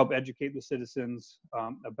 and help educate the citizens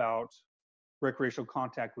about recreational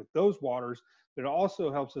contact with those waters. But it also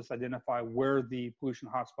helps us identify where the pollution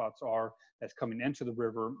hotspots are that's coming into the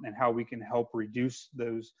river, and how we can help reduce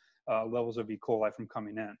those levels of E. coli from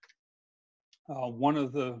coming in. One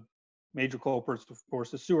of the major culprits, of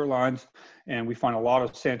course, is sewer lines, and we find a lot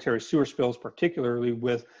of sanitary sewer spills, particularly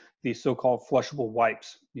with the so-called flushable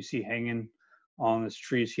wipes you see hanging on these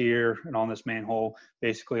trees here and on this manhole.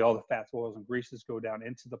 Basically, all the fats, oils, and greases go down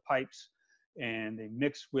into the pipes, and they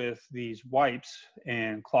mix with these wipes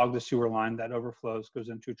and clog the sewer line. That overflows, goes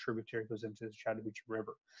into a tributary, goes into the Chattahoochee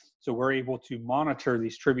River. So we're able to monitor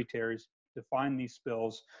these tributaries, define these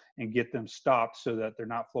spills, and get them stopped so that they're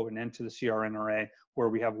not flowing into the CRNRA, where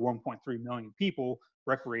we have 1.3 million people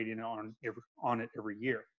recreating on it every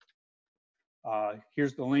year.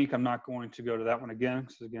 Here's the link. I'm not going to go to that one again,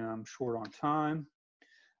 because again, I'm short on time.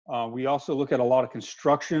 We also look at a lot of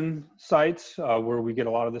construction sites where we get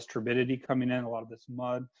a lot of this turbidity coming in, a lot of this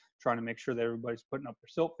mud, trying to make sure that everybody's putting up their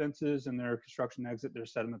silt fences and their construction exit, their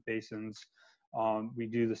sediment basins. We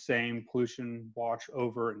do the same pollution watch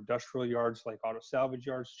over industrial yards like auto salvage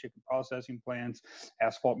yards, chicken processing plants,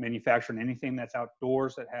 asphalt manufacturing, anything that's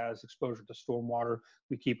outdoors that has exposure to stormwater.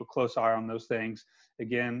 We keep a close eye on those things.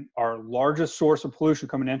 Again, our largest source of pollution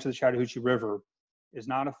coming into the Chattahoochee River is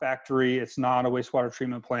not a factory, it's not a wastewater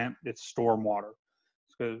treatment plant, it's stormwater.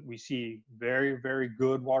 So we see very, very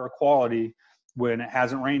good water quality when it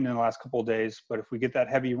hasn't rained in the last couple of days. But if we get that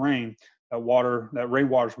heavy rain, that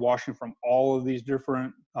rainwater is washing from all of these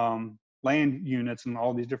different land units and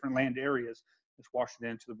all these different land areas. It's washing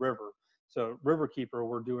into the river. So Riverkeeper,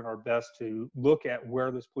 we're doing our best to look at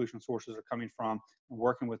where those pollution sources are coming from, and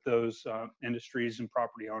working with those industries and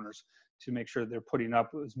property owners to make sure they're putting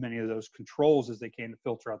up as many of those controls as they can to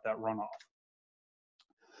filter out that runoff.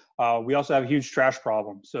 We also have a huge trash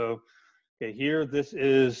problem. So okay, here, this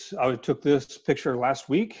is, I took this picture last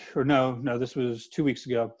week, or no, this was 2 weeks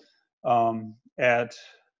ago, at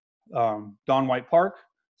Don White Park.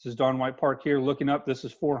 This is Don White Park here. Looking up, this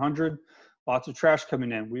is 400. Lots of trash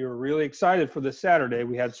coming in. We were really excited for this Saturday.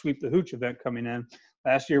 We had Sweep the Hooch event coming in.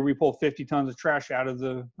 Last year, we pulled 50 tons of trash out of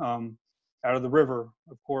the out of the river.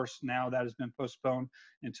 Of course, now that has been postponed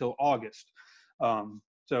until August.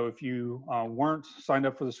 So if you weren't signed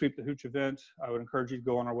up for the Sweep the Hooch event, I would encourage you to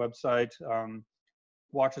go on our website,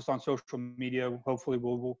 watch us on social media. Hopefully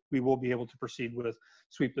we will be able to proceed with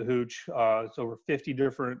Sweep the Hooch. It's over 50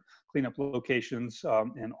 different cleanup locations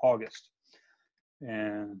in August.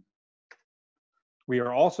 And we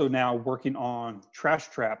are also now working on trash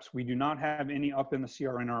traps. We do not have any up in the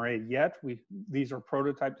CRNRA yet. These are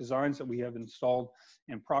prototype designs that we have installed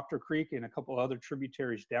in Proctor Creek and a couple other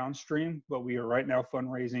tributaries downstream, but we are right now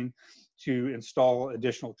fundraising to install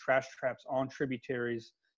additional trash traps on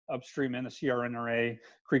tributaries upstream in the CRNRA,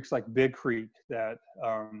 creeks like Big Creek that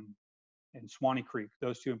and Swanee Creek,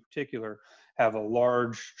 those two in particular, have a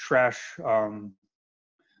large trash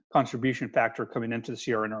contribution factor coming into the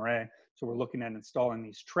CRNRA. So we're looking at installing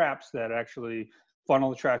these traps that actually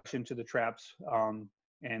funnel the trash into the traps,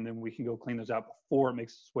 and then we can go clean those out before it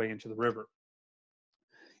makes its way into the river.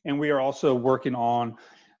 And we are also working on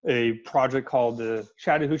a project called the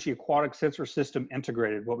Chattahoochee Aquatic Sensor System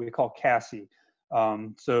Integrated, what we call CASI.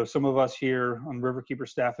 So some of us here on Riverkeeper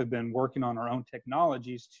staff have been working on our own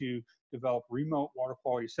technologies to develop remote water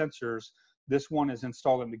quality sensors. This one is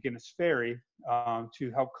installed at McGinnis Ferry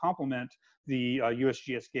to help complement the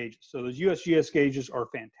USGS gauges. So those USGS gauges are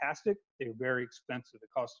fantastic. They're very expensive. It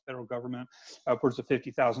costs the federal government upwards of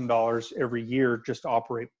 $50,000 every year just to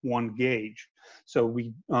operate one gauge. So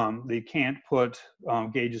they can't put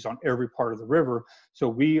gauges on every part of the river. So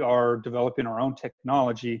we are developing our own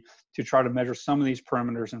technology to try to measure some of these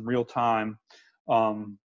parameters in real time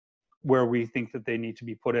where we think that they need to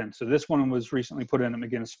be put in. So this one was recently put in at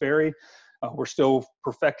McGinnis Ferry. We're still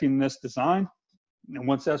perfecting this design. And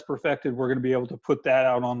once that's perfected, we're going to be able to put that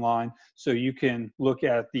out online so you can look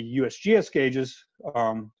at the USGS gauges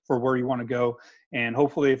for where you want to go. And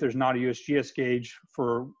hopefully if there's not a USGS gauge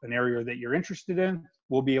for an area that you're interested in,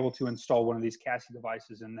 we'll be able to install one of these CASI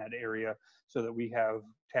devices in that area so that we have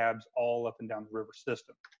tabs all up and down the river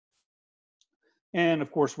system. And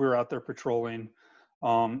of course, we're out there patrolling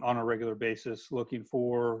on a regular basis, looking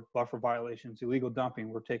for buffer violations, illegal dumping.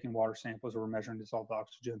 We're taking water samples, we're measuring dissolved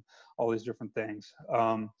oxygen, all these different things.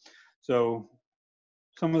 So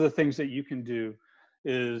some of the things that you can do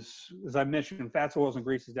is, as I mentioned, fats, oils, and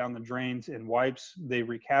greases down the drains and wipes. They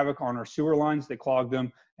wreak havoc on our sewer lines, they clog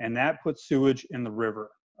them, and that puts sewage in the river.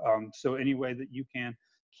 So any way that you can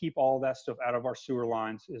keep all that stuff out of our sewer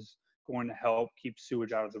lines is going to help keep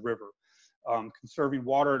sewage out of the river. Conserving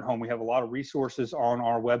water at home. We have a lot of resources on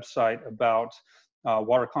our website about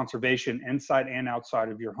water conservation inside and outside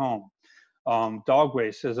of your home. Dog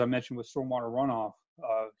waste, as I mentioned with stormwater runoff,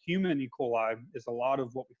 human E. coli is a lot of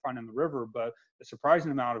what we find in the river, but a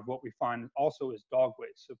surprising amount of what we find also is dog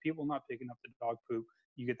waste. So people not picking up the dog poop,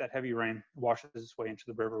 you get that heavy rain, washes its way into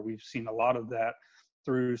the river. We've seen a lot of that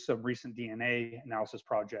through some recent DNA analysis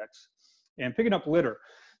projects. And picking up litter.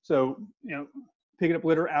 So, picking up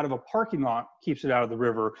litter out of a parking lot keeps it out of the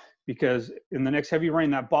river, because in the next heavy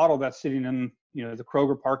rain, that bottle that's sitting in the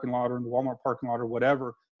Kroger parking lot or in the Walmart parking lot or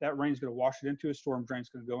whatever, that rain's going to wash it into a storm drain. It's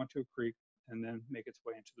going to go into a creek and then make its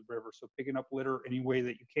way into the river. So picking up litter any way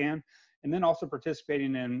that you can, and then also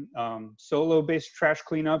participating in solo-based trash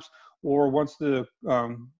cleanups, or once the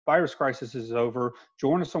virus crisis is over,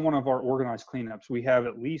 join us on one of our organized cleanups. We have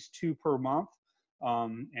at least 2 per month.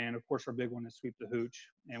 And of course, our big one is Sweep the Hooch.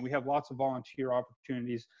 And we have lots of volunteer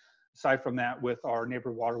opportunities. Aside from that, with our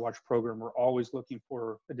Neighborhood Water Watch program, we're always looking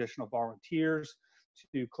for additional volunteers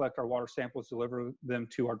to collect our water samples, deliver them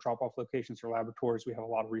to our drop-off locations or laboratories. We have a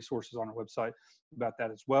lot of resources on our website about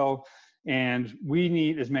that as well. And we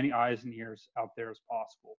need as many eyes and ears out there as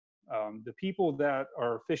possible. The people that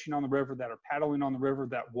are fishing on the river, that are paddling on the river,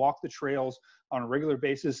 that walk the trails on a regular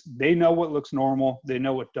basis, they know what looks normal, they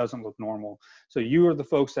know what doesn't look normal. So you are the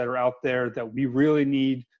folks that are out there that we really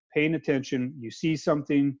need paying attention. You see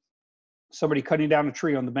something, somebody cutting down a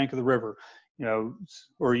tree on the bank of the river,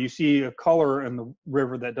 or you see a color in the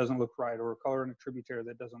river that doesn't look right, or a color in a tributary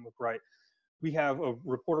that doesn't look right. We have a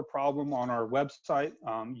report a problem on our website.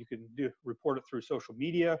 You can report it through social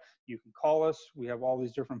media. You can call us. We have all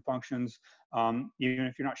these different functions. Even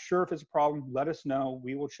if you're not sure if it's a problem, let us know.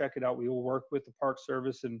 We will check it out. We will work with the Park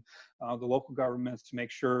Service and the local governments to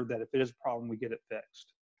make sure that if it is a problem, we get it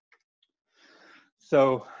fixed.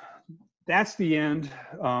 So that's the end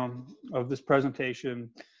of this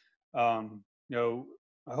presentation. I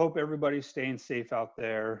hope everybody's staying safe out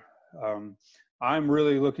there. I'm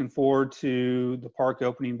really looking forward to the park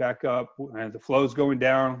opening back up and the flow's going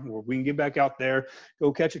down, where we can get back out there,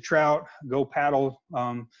 go catch a trout, go paddle.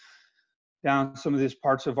 down some of these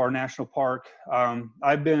parts of our national park.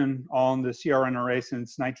 I've been on the CRNRA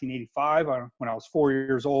since 1985 when I was 4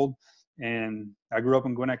 years old, and I grew up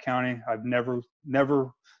in Gwinnett County. I've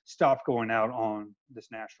never stopped going out on this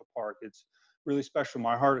national park. It's really special in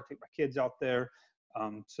my heart. I take my kids out there.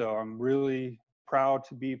 So I'm really proud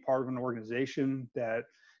to be part of an organization that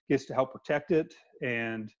gets to help protect it,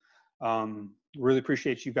 and really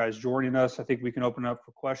appreciate you guys joining us. I think we can open up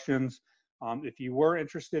for questions. If you were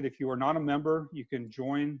interested, if you are not a member, you can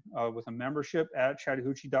join with a membership at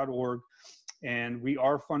chattahoochee.org. And we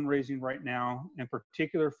are fundraising right now, in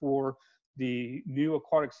particular for the new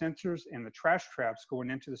aquatic sensors and the trash traps going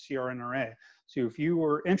into the CRNRA. So if you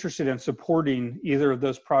were interested in supporting either of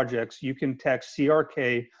those projects, you can text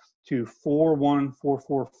CRK to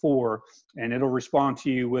 41444, and it'll respond to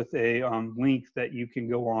you with a link that you can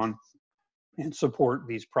go on and support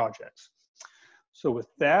these projects. So with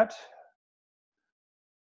that,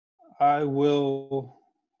 I will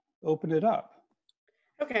open it up.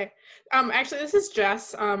 Okay. Actually, this is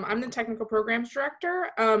Jess. I'm the technical programs director.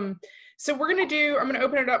 So I'm going to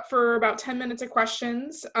open it up for about 10 minutes of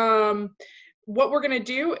questions. What we're going to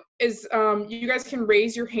do is you guys can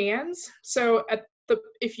raise your hands. So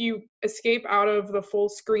if you escape out of the full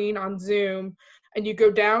screen on Zoom and you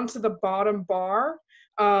go down to the bottom bar,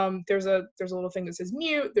 there's a little thing that says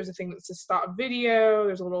mute. There's a thing that says stop video.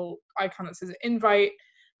 There's a little icon that says invite.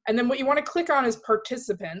 And then what you want to click on is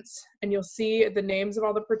participants, and you'll see the names of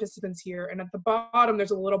all the participants here. And at the bottom, there's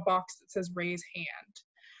a little box that says raise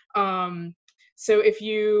hand. So if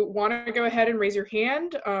you want to go ahead and raise your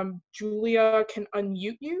hand, Julia can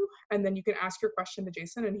unmute you, and then you can ask your question to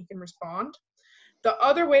Jason and he can respond. The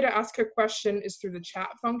other way to ask a question is through the chat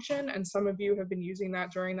function, and some of you have been using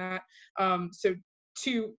that during that. So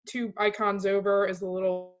two icons over is the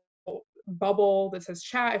little bubble that says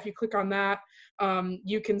chat. If you click on that,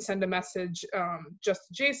 you can send a message just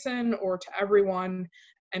to Jason or to everyone,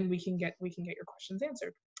 and we can get your questions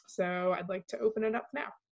answered. So I'd like to open it up now.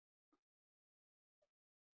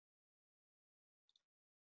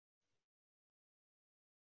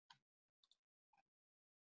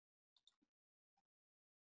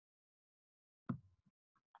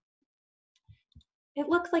 It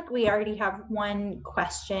looks like we already have one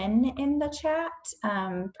question in the chat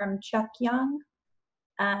from Chuck Young.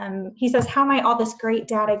 He says, how might all this great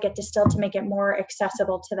data get distilled to make it more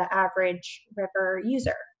accessible to the average river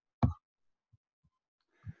user?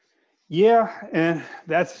 Yeah, and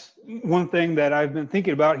that's one thing that I've been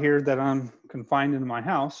thinking about here, that I'm confined into my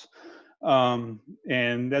house.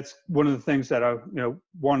 And that's one of the things that I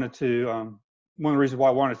wanted to, one of the reasons why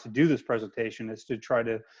I wanted to do this presentation is to try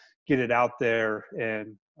to get it out there.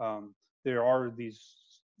 And there are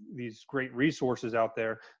these great resources out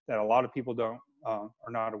there that a lot of people are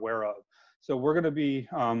not aware of. So we're going to be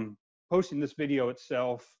posting this video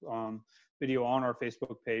itself, video on our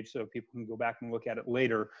Facebook page, so people can go back and look at it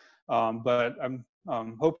later. But I'm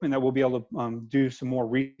hoping that we'll be able to do some more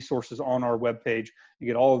resources on our webpage and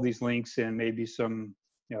get all of these links and maybe some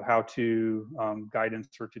how-to guidance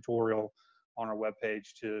or tutorial on our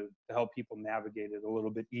webpage to help people navigate it a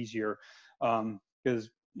little bit easier, because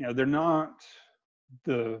they're not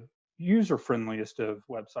the user friendliest of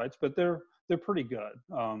websites, but they're pretty good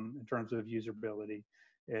in terms of usability,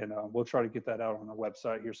 and we'll try to get that out on our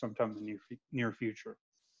website here sometime in the near future.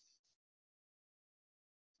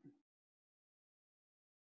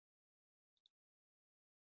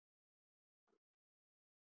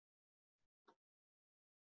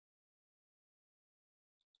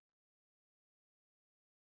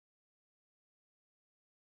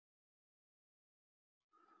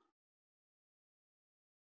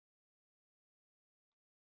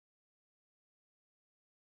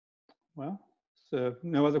 Well, so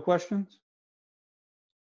no other questions?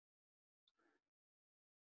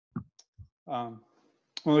 Well,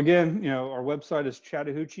 again, our website is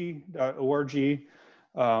chattahoochee.org.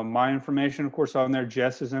 My information, of course, on there.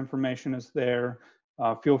 Jess's information is there.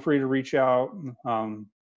 Feel free to reach out.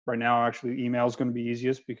 Right now, actually, email is going to be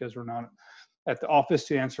easiest because we're not at the office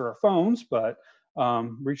to answer our phones, but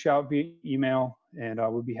reach out via email, and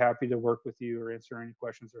we'll be happy to work with you or answer any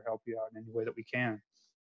questions or help you out in any way that we can.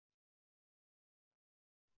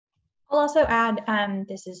 I'll also add,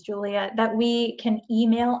 this is Julia, that we can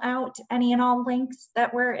email out any and all links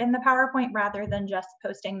that were in the PowerPoint rather than just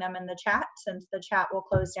posting them in the chat, since the chat will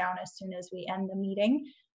close down as soon as we end the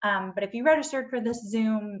meeting. But if you registered for this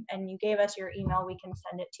Zoom and you gave us your email, we can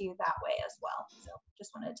send it to you that way as well. So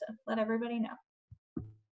just wanted to let everybody know.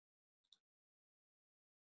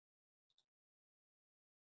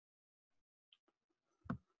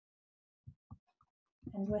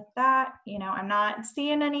 And with that, you know, I'm not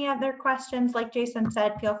seeing any other questions. Like Jason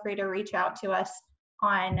said, feel free to reach out to us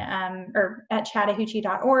on or at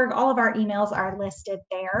chattahoochee.org. All of our emails are listed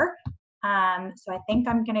there. So I think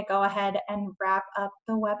I'm going to go ahead and wrap up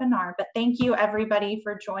the webinar. But thank you everybody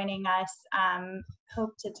for joining us.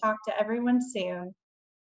 Hope to talk to everyone soon.